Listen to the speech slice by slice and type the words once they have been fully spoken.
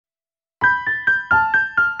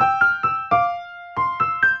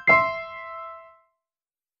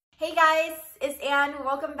Hey guys, it's Anne.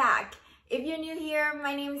 Welcome back. If you're new here,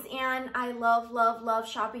 my name is Anne. I love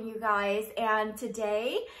shopping, you guys. And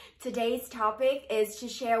today's topic is to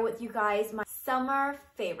share with you guys my summer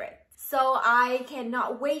favorite. So I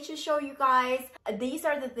cannot wait to show you guys. These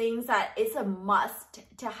are the things that it's a must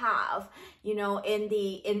to have, you know, in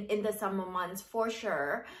the summer months for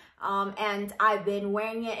sure. And I've been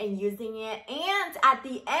wearing it and using it. And at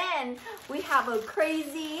the end, we have a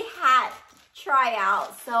crazy hat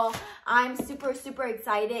tryout. So I'm super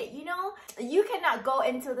excited. You know, you cannot go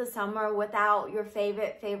into the summer without your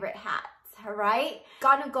favorite hats, right?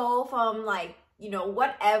 Gonna go from like, you know,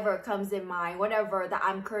 whatever comes in mind, whatever that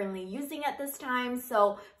I'm currently using at this time.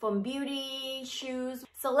 So from beauty, shoes.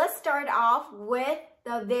 So let's start off with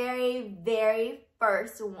the very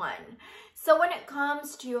first one. So when it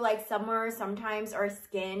comes to like summer, sometimes our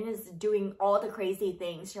skin is doing all the crazy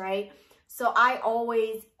things, right? So I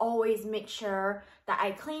always make sure that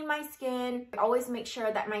I clean my skin. I always make sure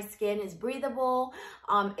that my skin is breathable,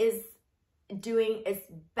 is doing its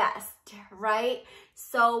best, right?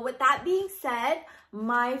 So with that being said,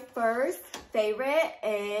 my first favorite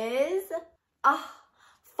is a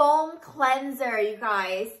foam cleanser, you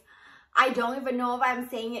guys. I don't even know if I'm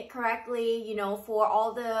saying it correctly. You know, for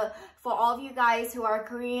all of you guys who are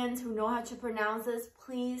Koreans who know how to pronounce this,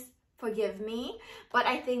 please forgive me, but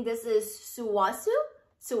I think this is Sulwhasoo.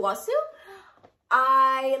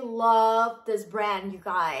 I love this brand, you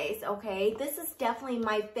guys, okay? This is definitely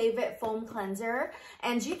my favorite foam cleanser,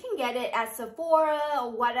 and you can get it at Sephora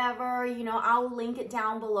or whatever, you know, I'll link it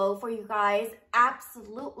down below for you guys.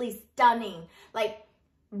 Absolutely stunning, like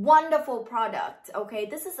wonderful product, okay?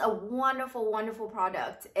 This is a wonderful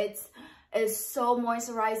product. It's so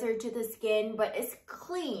moisturizer to the skin, but it's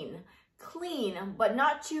clean, but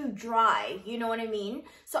not too dry, you know what I mean?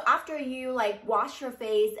 So after you like wash your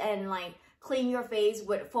face and like clean your face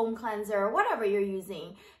with foam cleanser or whatever you're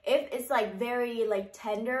using, if it's like very like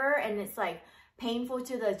tender and it's like painful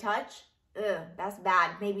to the touch, that's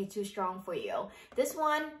bad, maybe too strong for you. This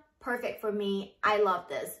one, perfect for me. I love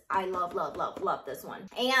this. I love this one.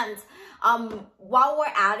 And while we're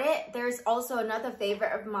at it, there's also another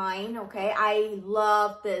favorite of mine, okay? I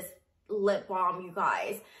love this lip balm, you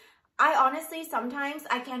guys. I honestly, sometimes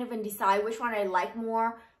I can't even decide which one I like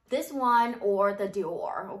more, this one or the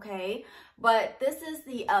Dior, okay? But this is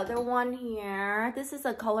the other one here. This is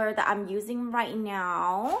a color that I'm using right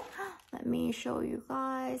now. Let me show you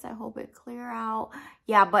guys. I hope it clear out.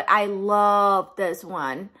 Yeah, but I love this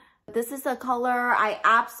one. This is a color I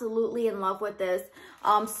absolutely in love with this.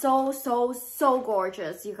 So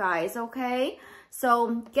gorgeous, you guys, okay?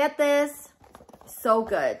 So get this. So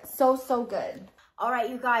good. So good. All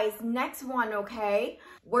right, you guys, next one, okay?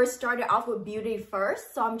 We're started off with beauty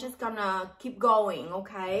first, so I'm just gonna keep going,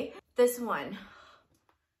 okay? This one.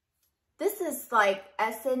 This is like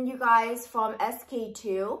Essence, you guys, from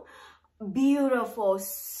SK2. Beautiful,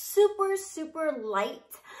 super light,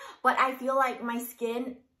 but I feel like my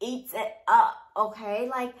skin eats it up, okay?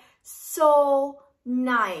 Like, so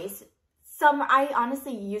nice. Summer, I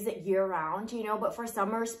honestly use it year round, you know, but for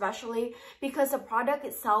summer especially, because the product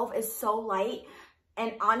itself is so light.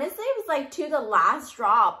 And honestly, it was like to the last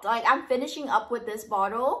drop. Like, I'm finishing up with this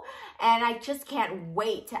bottle and I just can't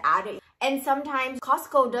wait to add it. And sometimes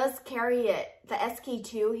Costco does carry it, the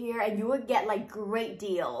SK2 here, and you would get like great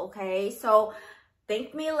deal, okay? So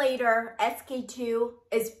thank me later. SK2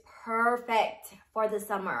 is perfect for the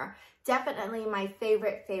summer. Definitely my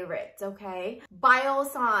favorite, okay?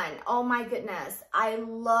 Biosan, oh my goodness. I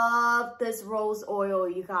love this rose oil,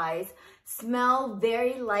 you guys. Smell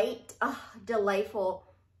very light, delightful.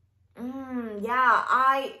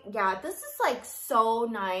 Yeah, this is like so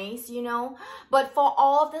nice, you know, but for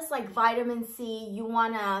all of this like vitamin C, you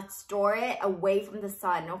want to store it away from the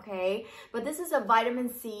sun, okay? But this is a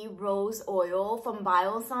vitamin C rose oil from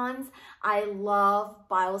Biosan's. I love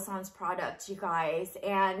Biosan's products, you guys.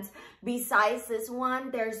 And besides this one,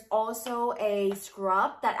 there's also a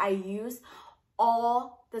scrub that I use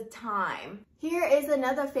all the time. Here is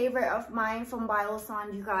another favorite of mine from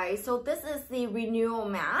Biosan, you guys. So this is the renewal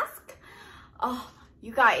mask. Oh,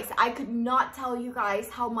 you guys, I could not tell you guys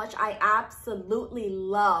how much I absolutely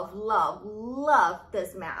love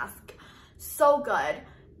this mask. So good.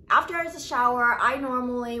 After the shower,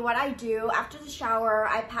 what I do after the shower,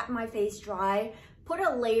 I pat my face dry, put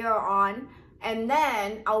a layer on, and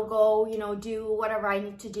then I'll go, you know, do whatever I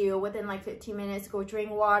need to do within like 15 minutes, go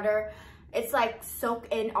drink water. It's like soak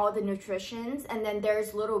in all the nutritions, and then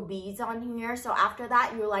there's little beads on here. So after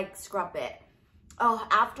that, you like scrub it. oh,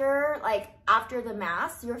 after the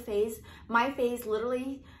mask, my face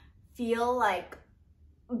literally feel like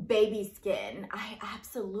baby skin. I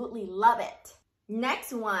absolutely love it.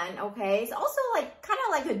 Next one, okay, it's also like kind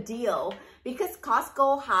of like a deal because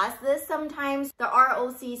Costco has this sometimes, the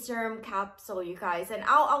ROC serum capsule, you guys, and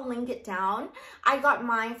I'll link it down. I got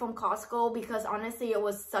mine from Costco because honestly it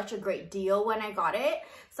was such a great deal when I got it.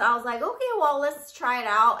 So I was like, okay, well, let's try it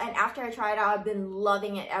out. And after I tried it out, I've been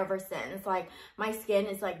loving it ever since. Like my skin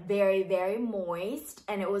is like very, very moist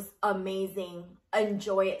and it was amazing.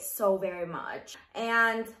 Enjoy it so very much.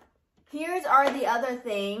 And here's are the other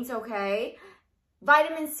things, okay?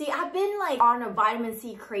 Vitamin C, I've been like on a vitamin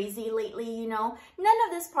C crazy lately, you know. None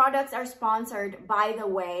of these products are sponsored, by the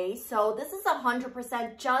way. So this is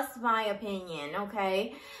 100% just my opinion,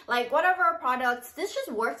 okay? Like whatever products, this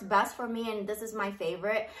just works best for me and this is my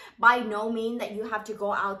favorite. By no means that you have to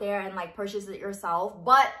go out there and like purchase it yourself.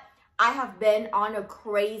 But I have been on a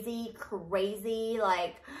crazy,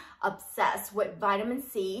 like obsessed with vitamin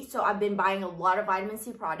C. So I've been buying a lot of vitamin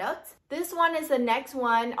C products. This one is the next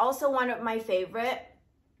one. Also one of my favorite.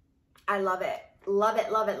 I love it. Love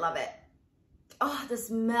it, love it, love it. Oh, the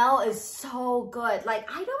smell is so good. Like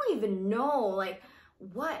I don't even know like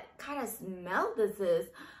what kind of smell this is.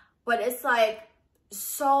 But it's like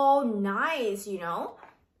so nice, you know?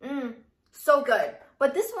 So good.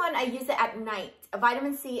 But this one, I use it at night,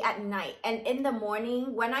 vitamin C at night. And in the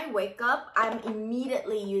morning, when I wake up, I'm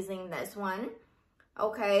immediately using this one.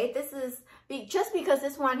 Okay, this is, just because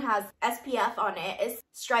this one has SPF on it, it's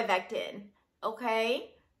strivectin. Okay,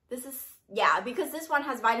 this is, yeah, because this one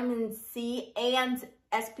has vitamin C and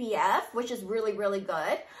SPF, which is really, really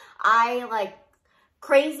good. I like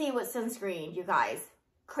crazy with sunscreen, you guys.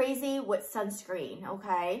 Crazy with sunscreen,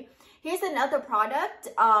 okay? Here's another product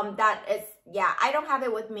that is, yeah, I don't have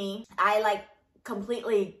it with me. I like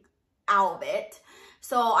completely out of it.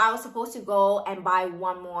 So I was supposed to go and buy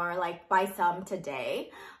one more, like buy some today.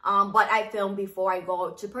 But I filmed before I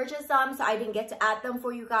go to purchase some, so I didn't get to add them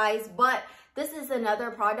for you guys. But this is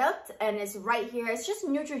another product and it's right here. It's just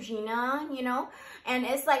Neutrogenia, you know, and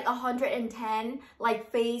it's like 110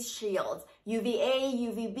 like face shields, UVA,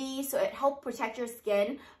 UVB, so it helps protect your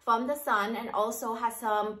skin from the sun and also has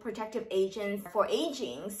some protective agents for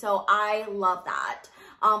aging. So I love that.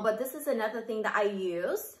 But this is another thing that I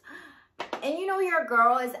use. And you know your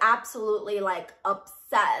girl is absolutely like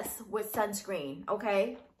obsessed with sunscreen,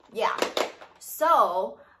 okay? Yeah.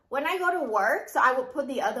 So when I go to work, so I will put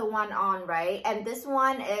the other one on, right? And this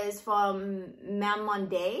one is from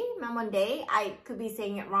Mamonde. Mamonde, I could be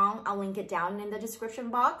saying it wrong. I'll link it down in the description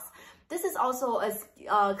box. This is also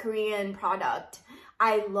a Korean product.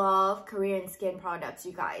 I love Korean skin products,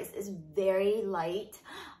 you guys. It's very light.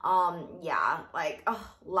 Yeah, like,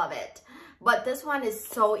 oh, love it. But this one is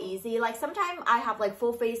so easy. Like sometimes I have like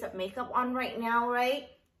full face of makeup on right now, right?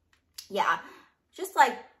 Yeah, just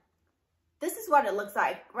like, this is what it looks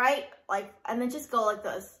like, right? Like, and then just go like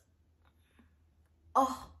this.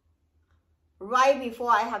 Oh, right before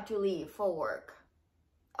I have to leave for work.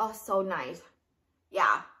 Oh, so nice.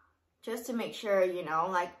 Yeah, just to make sure, you know,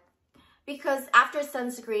 like, because after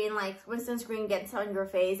sunscreen, like when sunscreen gets on your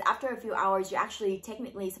face, after a few hours, you're actually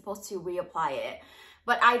technically supposed to reapply it.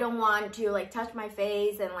 But I don't want to like touch my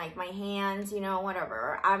face and like my hands, you know,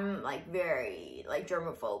 whatever. I'm like very like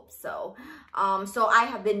germaphobe. So, so I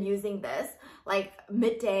have been using this like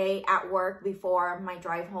midday at work before my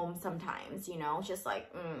drive home sometimes, you know, just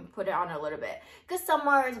like put it on a little bit. Because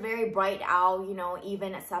summer is very bright out, you know,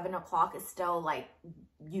 even at 7 o'clock it's still like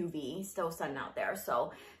UV, still sun out there.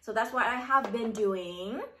 So that's what I have been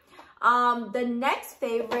doing. The next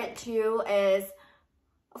favorite too is,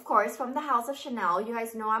 of course, from the house of Chanel. You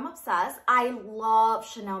guys know I'm obsessed. I love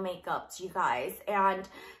Chanel makeups, you guys, and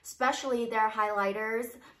especially their highlighters.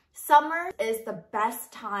 Summer is the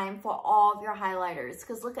best time for all of your highlighters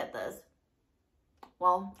because look at this.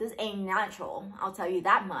 Well, this ain't natural, I'll tell you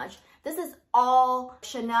that much. This is all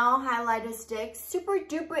Chanel highlighter sticks, super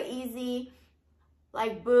duper easy.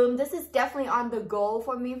 Like boom, this is definitely on the go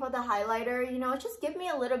for me for the highlighter, you know, just give me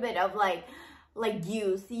a little bit of like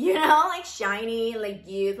youth, you know, like shiny, like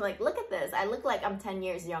youth. Like look at this, I look like I'm 10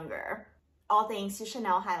 years younger. All thanks to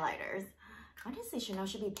Chanel highlighters. Honestly, Chanel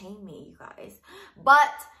should be paying me, you guys.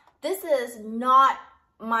 But this is not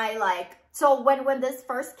my like, so when this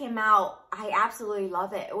first came out, I absolutely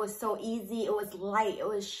love it. It was so easy, it was light, it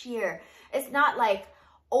was sheer. It's not like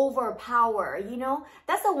overpower, you know.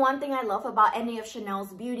 That's the one thing I love about any of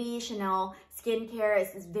Chanel's beauty, Chanel skincare,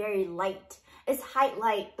 is it's very light. It's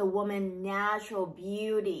highlight the woman natural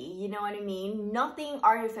beauty, you know what I mean? Nothing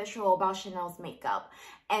artificial about Chanel's makeup,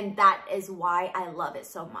 and that is why I love it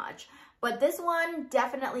so much. But this one,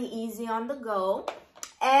 definitely easy on the go.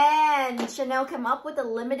 And Chanel came up with a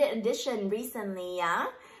limited edition recently, yeah?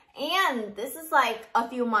 And this is like a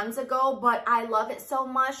few months ago, but I love it so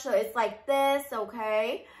much. So it's like this,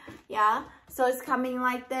 okay? Yeah, so it's coming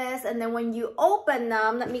like this. And then when you open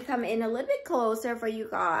them, let me come in a little bit closer for you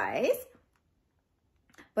guys.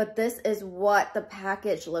 But this is what the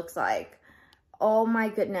package looks like. Oh my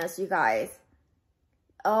goodness, you guys.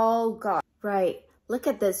 Oh God. Right. Look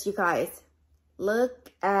at this, you guys.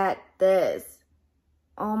 Look at this.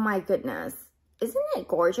 Oh my goodness. Isn't it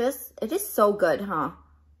gorgeous? It is so good, huh?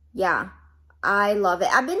 Yeah. I love it.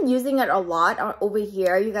 I've been using it a lot over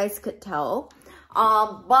here. You guys could tell.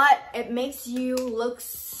 But it makes you look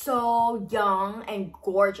so young and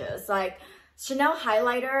gorgeous. Like, Chanel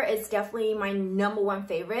highlighter is definitely my #1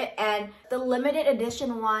 favorite. And the limited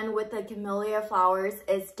edition one with the camellia flowers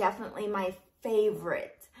is definitely my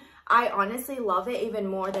favorite. I honestly love it even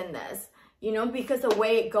more than this. You know, because the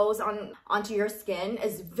way it goes onto your skin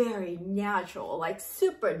is very natural, like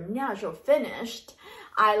super natural finished.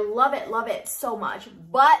 I love it so much.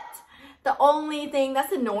 But the only thing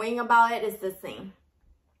that's annoying about it is this thing.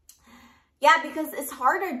 Yeah, because it's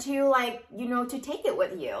harder to, like, you know, to take it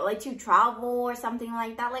with you, like to travel or something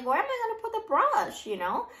like that. Like, where am I gonna put the brush, you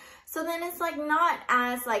know? So then it's like not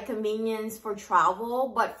as like convenience for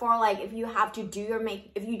travel, but for like if you have to do your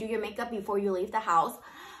makeup before you leave the house,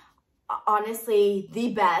 honestly,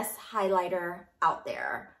 the best highlighter out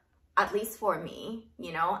there, at least for me.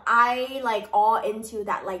 You know, I like all into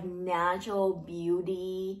that like natural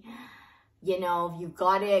beauty. You know, you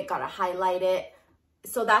got it, gotta highlight it.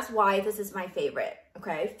 So that's why this is my favorite.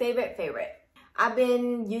 Okay, favorite. I've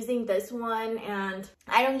been using this one and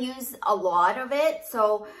I don't use a lot of it.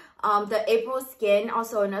 So the April Skin,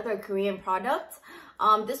 also another Korean product.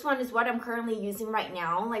 This one is what I'm currently using right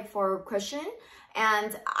now, like for cushion.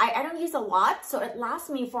 And I don't use a lot, so it lasts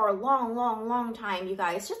me for a long time, you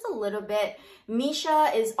guys. Just a little bit.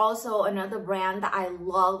 Misha is also another brand that I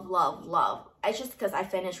love. It's just because I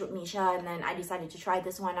finished with Misha and then I decided to try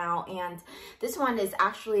this one out. And this one is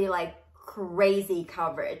actually like crazy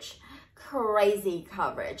coverage.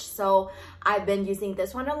 So I've been using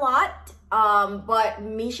this one a lot. But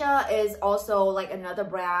Misha is also like another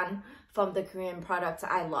brand from the Korean products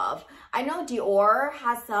I love. I know Dior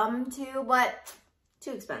has some too, but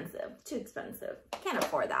too expensive. Can't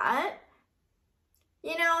afford that.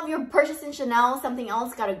 You know, if you're purchasing Chanel, something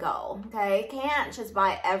else gotta go, okay? Can't just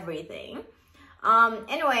buy everything.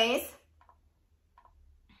 Anyways,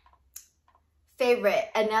 favorite,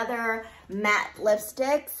 another matte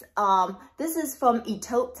lipsticks. This is from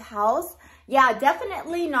Etude House. Yeah,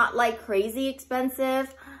 definitely not like crazy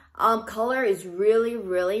expensive. Color is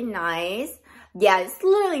really nice. Yeah, it's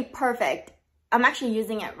literally perfect. I'm actually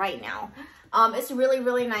using it right now. It's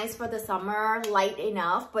really nice for the summer, light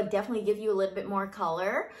enough, but definitely give you a little bit more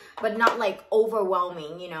color, but not like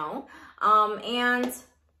overwhelming, you know. And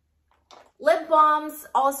lip balms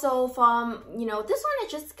also from, you know, this one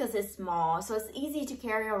is just because it's small, so it's easy to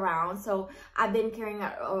carry around. So I've been carrying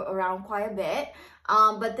it around quite a bit.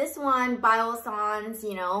 But this one, Biosans,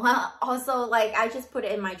 you know, also like I just put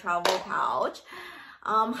it in my travel pouch.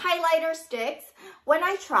 Highlighter sticks. When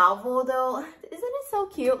I travel though, isn't it so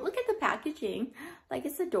cute? Look at the packaging. Like,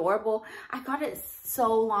 it's adorable. I got it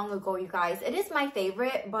so long ago, you guys. It is my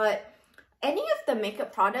favorite, but any of the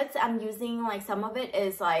makeup products I'm using, like some of it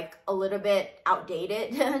is like a little bit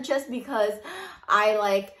outdated just because I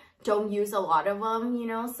like don't use a lot of them, you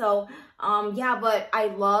know. So yeah, but I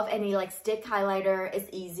love any like stick highlighter. It's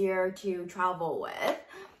easier to travel with.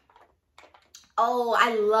 Oh,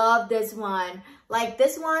 I love this one. Like,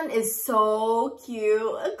 this one is so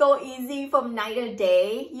cute. Go easy from night to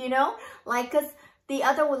day, you know? Like, because the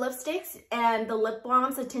other lipsticks and the lip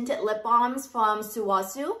balms, the tinted lip balms from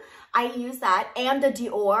Sulwhasoo, I use that. And the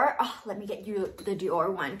Dior. Oh, let me get you the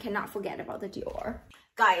Dior one. Cannot forget about the Dior.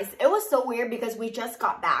 Guys, it was so weird because we just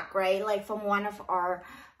got back, right? Like, from one of our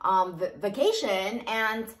vacation.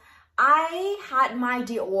 And I had my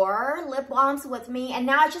Dior lip balms with me. And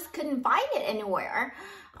now I just couldn't find it anywhere.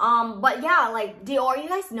 But yeah, like Dior, you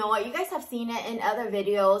guys know it. You guys have seen it in other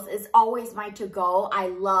videos. It's always my to-go. I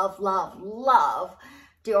love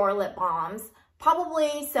Dior lip balms.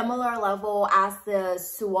 Probably similar level as the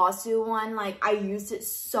Sulwhasoo one. Like, I used it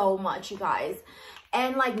so much, you guys.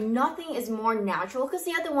 And like, nothing is more natural. Because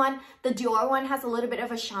the other one, the Dior one, has a little bit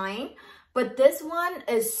of a shine. But this one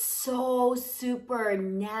is so super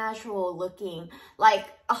natural looking. Like,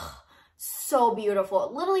 ugh. So beautiful.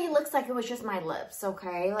 It literally looks like it was just my lips,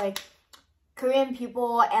 okay? Like, Korean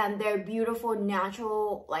people and their beautiful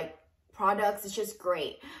natural like products. It's just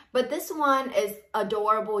great. But this one is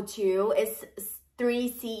adorable too. It's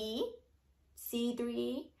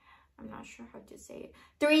 3C3. I'm not sure how to say it.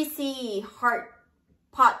 3C Heart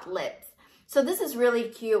Pot Lips. So this is really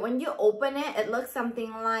cute. When you open it, it looks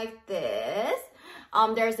something like this.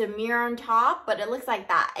 There's a mirror on top, but it looks like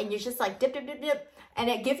that. And you just like dip, dip, dip, dip. And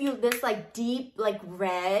it gives you this like deep, like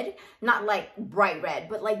red, not like bright red,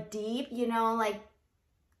 but like deep, you know, like,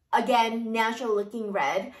 again, natural looking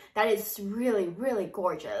red. That is really, really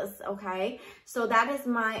gorgeous, okay? So that is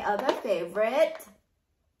my other favorite.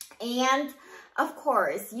 And of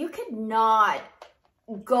course, you could not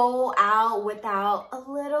go out without a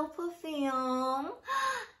little perfume.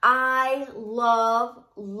 I love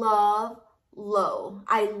Low.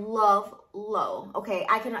 I love Low. Okay,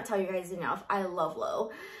 I cannot tell you guys enough. I love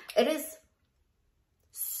Low. It is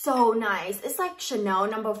so nice. It's like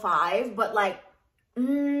Chanel No. 5, but like,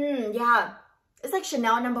 yeah. It's like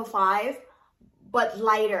Chanel No. 5, but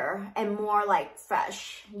lighter and more like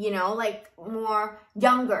fresh, you know, like more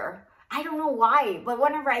younger. I don't know why, but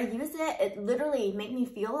whenever I use it, it literally makes me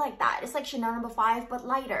feel like that. It's like Chanel No. 5, but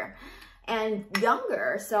lighter and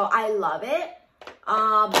younger. So I love it.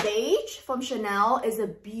 Beige from Chanel is a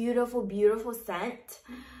beautiful, beautiful scent.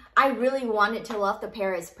 I really wanted to love the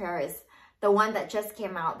Paris, the one that just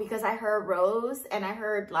came out, because I heard Rose and I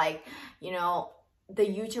heard like, you know, the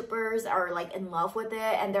YouTubers are like in love with it,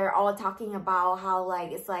 and they're all talking about how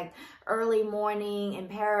like it's like early morning in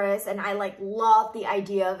Paris, and I like love the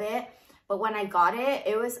idea of it. But when I got it,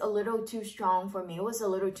 it was a little too strong for me. It was a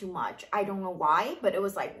little too much. I don't know why, but it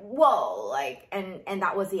was like, whoa, like, and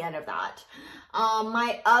that was the end of that.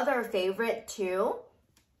 My other favorite too,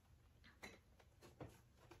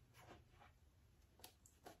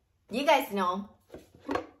 you guys know,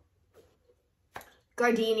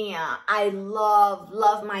 Gardenia. I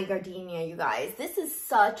love my Gardenia, you guys. This is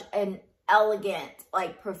such an elegant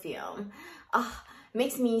like perfume.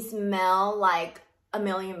 Makes me smell like $1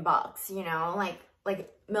 million, you know, like $1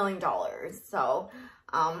 million. So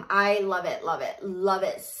I love it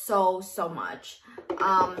so much.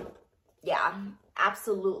 Yeah,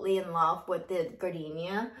 absolutely in love with the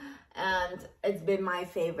Gardenia, and it's been my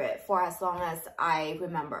favorite for as long as I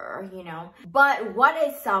remember, you know. But what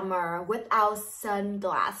is summer without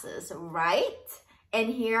sunglasses, right? And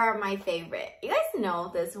here are my favorite. You guys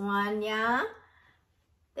know this one, yeah?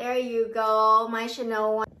 There you go, my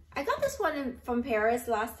Chanel one. I got this one from Paris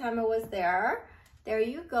last time I was there. There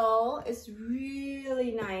you go. It's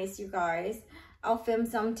really nice, you guys. I'll film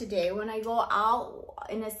some today when I go out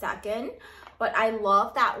in a second. But I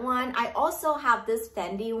love that one. I also have this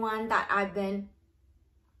Fendi one that I've been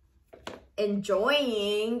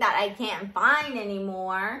enjoying that I can't find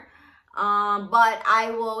anymore. But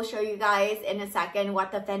I will show you guys in a second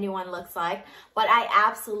what the Fendi one looks like. But I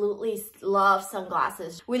absolutely love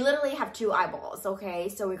sunglasses. We literally have 2 eyeballs, okay?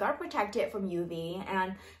 So we gotta protect it from UV,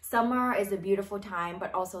 and summer is a beautiful time,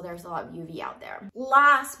 but also there's a lot of UV out there.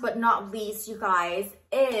 Last but not least, you guys,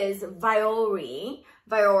 is Viori.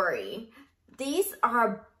 These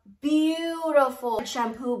are beautiful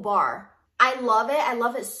shampoo bar. I love it. I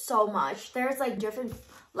love it so much. There's like different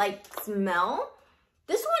like smell.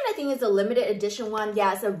 This one I think is a limited edition one.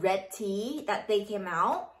 Yeah, it's a red tea that they came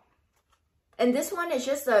out. And this one is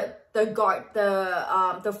just the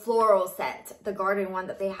floral scent, the garden one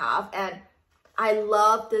that they have. And I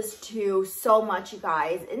love this too so much, you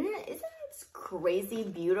guys. Isn't it crazy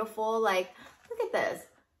beautiful? Like, look at this.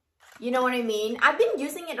 You know what I mean? I've been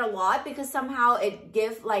using it a lot because somehow it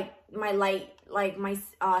gives like my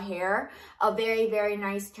hair a very, very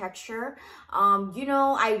nice texture. You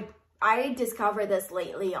know, I discovered this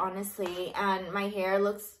lately, honestly, and my hair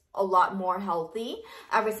looks a lot more healthy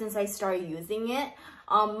ever since I started using it.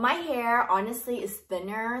 My hair, honestly, is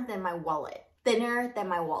thinner than my wallet.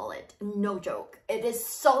 No joke. It is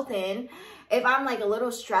so thin. If I'm like a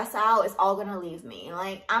little stressed out, it's all gonna leave me.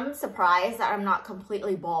 Like, I'm surprised that I'm not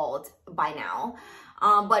completely bald by now.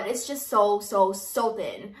 But it's just so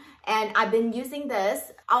thin. And I've been using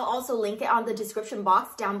this. I'll also link it on the description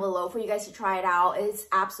box down below for you guys to try it out. It's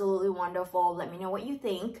absolutely wonderful. Let me know what you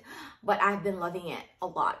think. But I've been loving it a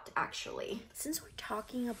lot, actually. Since we're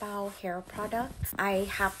talking about hair products, I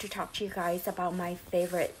have to talk to you guys about my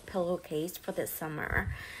favorite pillowcase for this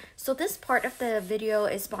summer. So this part of the video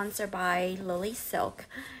is sponsored by Lily Silk.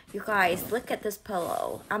 You guys, look at this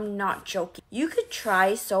pillow. I'm not joking. You could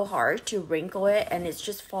try so hard to wrinkle it and it's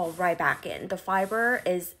just fall right back in. The fiber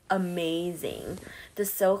is amazing. The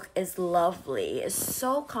silk is lovely. It's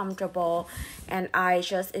so comfortable and I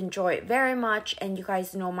just enjoy it very much. And you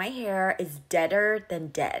guys know my hair is deader than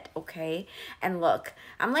dead, okay? And look,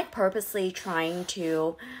 I'm like purposely trying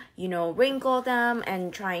to, you know, wrinkle them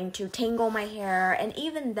and trying to tangle my hair. And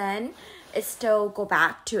even then, it still go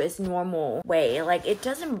back to its normal way. Like it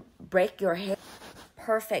doesn't break your hair.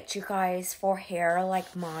 Perfect, you guys, for hair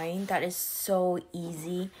like mine that is so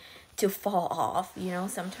easy to fall off. You know,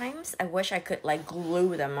 sometimes I wish I could like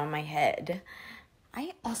glue them on my head.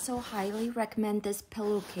 I also highly recommend this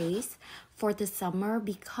pillowcase for the summer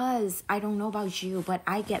because I don't know about you, but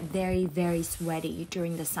I get very, very sweaty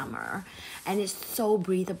during the summer. And it's so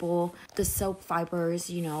breathable. The silk fibers,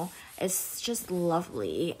 you know, it's just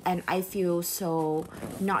lovely. And I feel so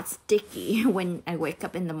not sticky when I wake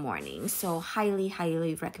up in the morning. So highly,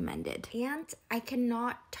 highly recommended. And I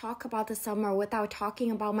cannot talk about the summer without talking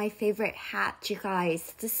about my favorite hat, you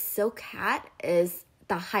guys. This silk hat is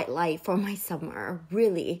the highlight for my summer.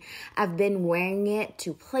 Really, I've been wearing it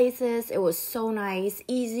to places. It was so nice,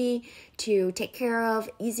 easy to take care of,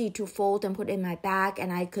 easy to fold and put in my bag,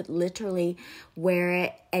 and I could literally wear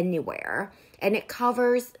it anywhere. And it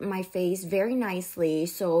covers my face very nicely,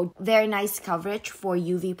 so very nice coverage for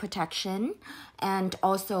UV protection, and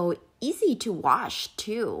also easy to wash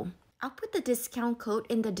too. I'll put the discount code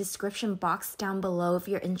in the description box down below if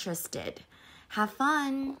you're interested. Have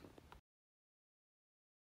fun!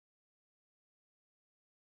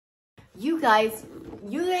 You guys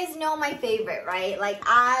know my favorite, right? Like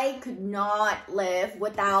I could not live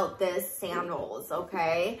without this sandals,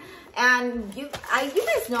 okay? And you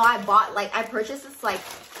guys know I purchased this like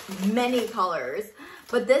many colors,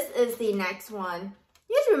 but this is the next one.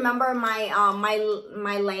 You guys remember my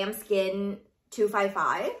my lambskin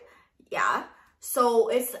 255? Yeah.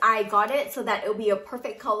 So I got it so that it'll be a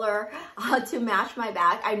perfect color to match my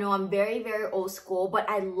bag. I know I'm very, very old school, but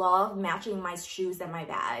I love matching my shoes and my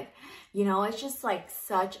bag. You know, it's just like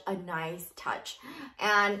such a nice touch.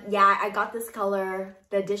 And yeah, I got this color,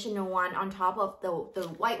 the additional one on top of the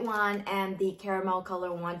white one and the caramel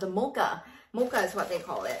color one, the mocha. Mocha is what they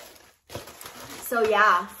call it. So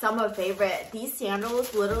yeah, summer favorite. These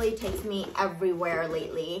sandals literally takes me everywhere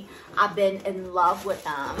lately. I've been in love with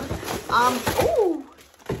them. Ooh,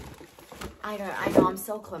 I know I'm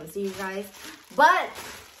so clumsy, you guys, but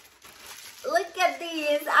look at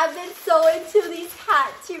these. I've been so into these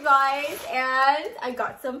hats, you guys, and I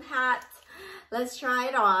got some hats. Let's try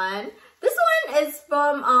it on. This one is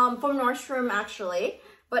from Nordstrom actually,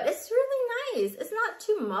 but it's really nice. It's not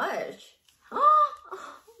too much. Oh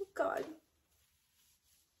God.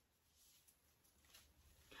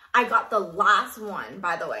 I got the last one,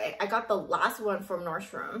 by the way. I got the last one from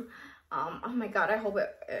Nordstrom. Oh my God, I hope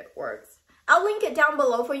it works. I'll link it down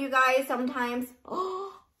below for you guys sometimes.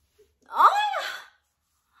 Oh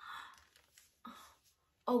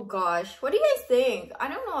gosh, what do you guys think? I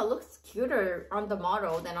don't know, it looks cuter on the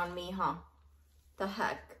model than on me, huh? The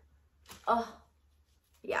heck. Oh,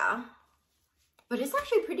 yeah. But it's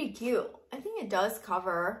actually pretty cute. I think it does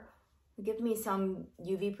cover, give me some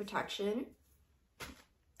UV protection.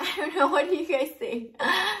 I don't know, what do you guys think?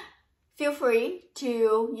 Feel free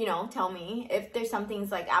to, you know, tell me if there's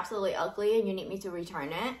something's like absolutely ugly and you need me to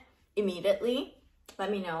return it immediately.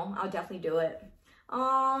 Let me know. I'll definitely do it.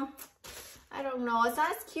 I don't know. It's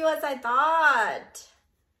not as cute as I thought.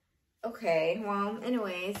 Okay, well,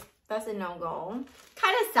 anyways, that's a no-go.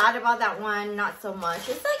 Kind of sad about that one. Not so much.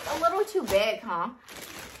 It's like a little too big, huh?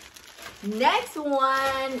 Next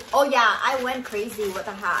one. Oh yeah, I went crazy with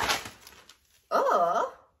a hat.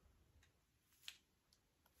 Oh.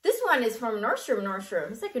 This one is from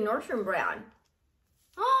Nordstrom. It's like a Nordstrom brand.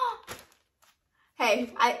 Oh.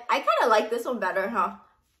 Hey, I kind of like this one better, huh?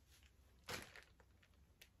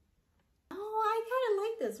 Oh, I kind of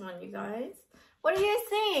like this one, you guys. What do you guys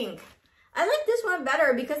think? I like this one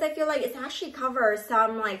better because I feel like it's actually covers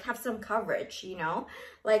some, like, have some coverage, you know?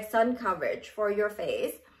 Like sun coverage for your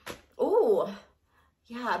face. Ooh.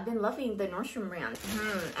 Yeah, I've been loving the Nordstrom brand.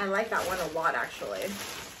 I like that one a lot, actually.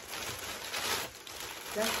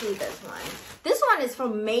 Let's see this one. This one is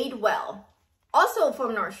from Madewell. Also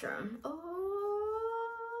from Nordstrom.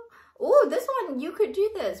 Oh, this one, you could do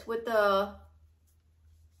this with the...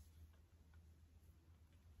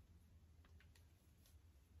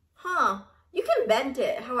 Huh. You can bend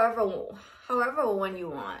it however one you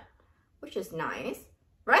want. Which is nice.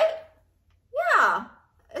 Right? Yeah.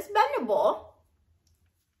 It's bendable.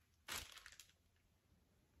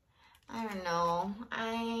 I don't know.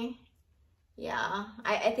 Yeah,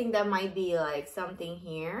 I think that might be like something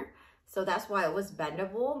here. So that's why it was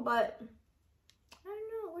bendable, but I don't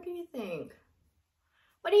know. What do you think?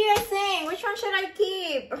 What do you guys think? Which one should I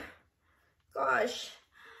keep? Gosh,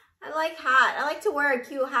 I like hat. I like to wear a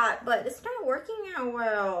cute hat, but it's not working out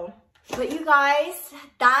well. But you guys,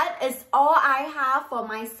 that is all I have for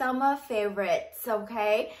my summer favorites,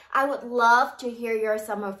 okay? I would love to hear your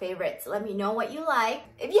summer favorites. Let me know what you like.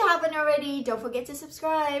 If you haven't already, don't forget to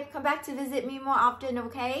subscribe. Come back to visit me more often,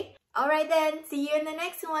 okay? Alright then, see you in the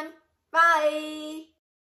next one. Bye!